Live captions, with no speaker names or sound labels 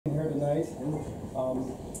tonight.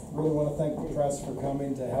 Really want to thank the press for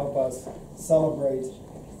coming to help us celebrate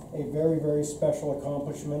a very, very special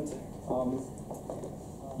accomplishment.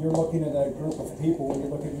 You're looking at a group of people, when you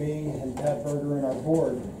look at me and Pat Berger and our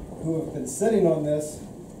board, who have been sitting on this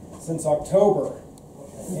since October.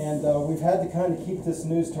 And we've had to kind of keep this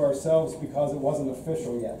news to ourselves because it wasn't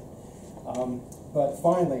official yet. But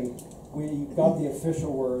finally, we got the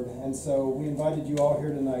official word, and so we invited you all here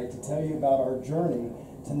tonight to tell you about our journey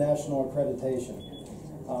to national accreditation.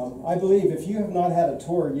 I believe if you have not had a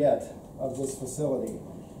tour yet of this facility,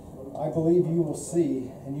 I believe you will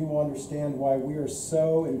see and you will understand why we are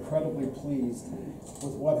so incredibly pleased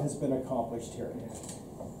with what has been accomplished here.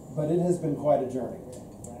 But it has been quite a journey.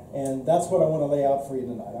 And that's what I want to lay out for you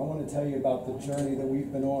tonight. I want to tell you about the journey that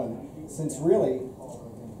we've been on since really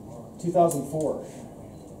 2004.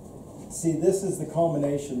 See, this is the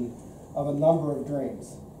culmination of a number of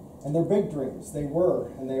dreams. And they're big dreams. They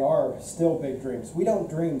were, and they are still big dreams. We don't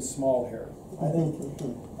dream small here. I think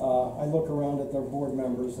I look around at their board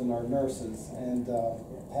members and our nurses and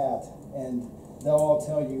Pat, and they'll all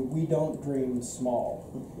tell you we don't dream small.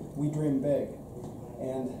 We dream big.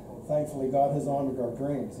 And thankfully God has honored our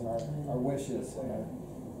dreams and our wishes and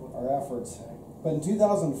our efforts. But in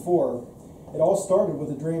 2004, it all started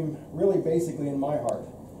with a dream really basically in my heart.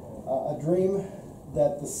 A dream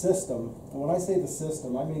that the system, and when I say the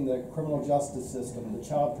system, I mean the criminal justice system, the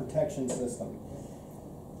child protection system.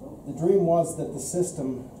 The dream was that the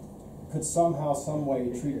system could somehow, some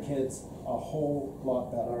way treat kids a whole lot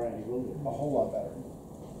better. A whole lot better.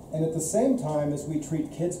 And at the same time as we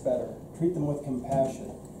treat kids better, treat them with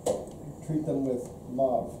compassion, treat them with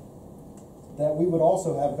love, that we would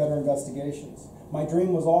also have better investigations. My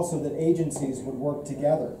dream was also that agencies would work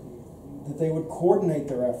together, that they would coordinate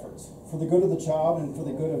their efforts for the good of the child and for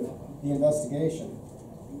the good of the investigation,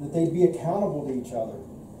 that they'd be accountable to each other.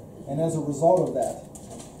 And as a result of that,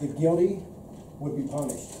 the guilty would be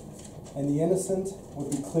punished and the innocent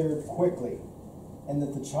would be cleared quickly, and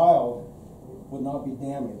that the child would not be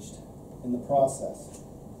damaged in the process.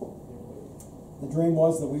 The dream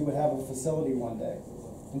was that we would have a facility one day.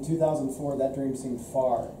 In 2004, that dream seemed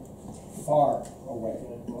far, far away.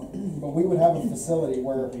 But we would have a facility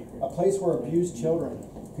where, a place where abused children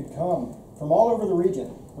could come from all over the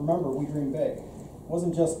region. Remember, we dream big. It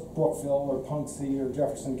wasn't just Brookville or Punxsutawney or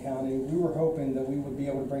Jefferson County. We were hoping that we would be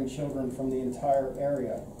able to bring children from the entire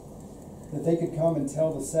area, that they could come and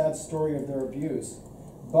tell the sad story of their abuse,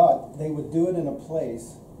 but they would do it in a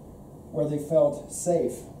place where they felt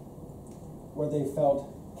safe, where they felt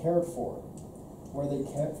cared for, where they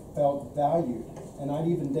felt valued, and I'd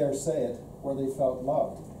even dare say it, where they felt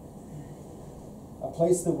loved. A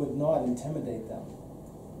place that would not intimidate them,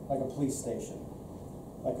 like a police station,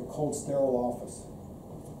 like a cold, sterile office,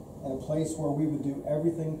 and a place where we would do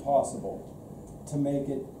everything possible to make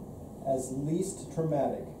it as least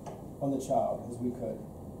traumatic on the child as we could.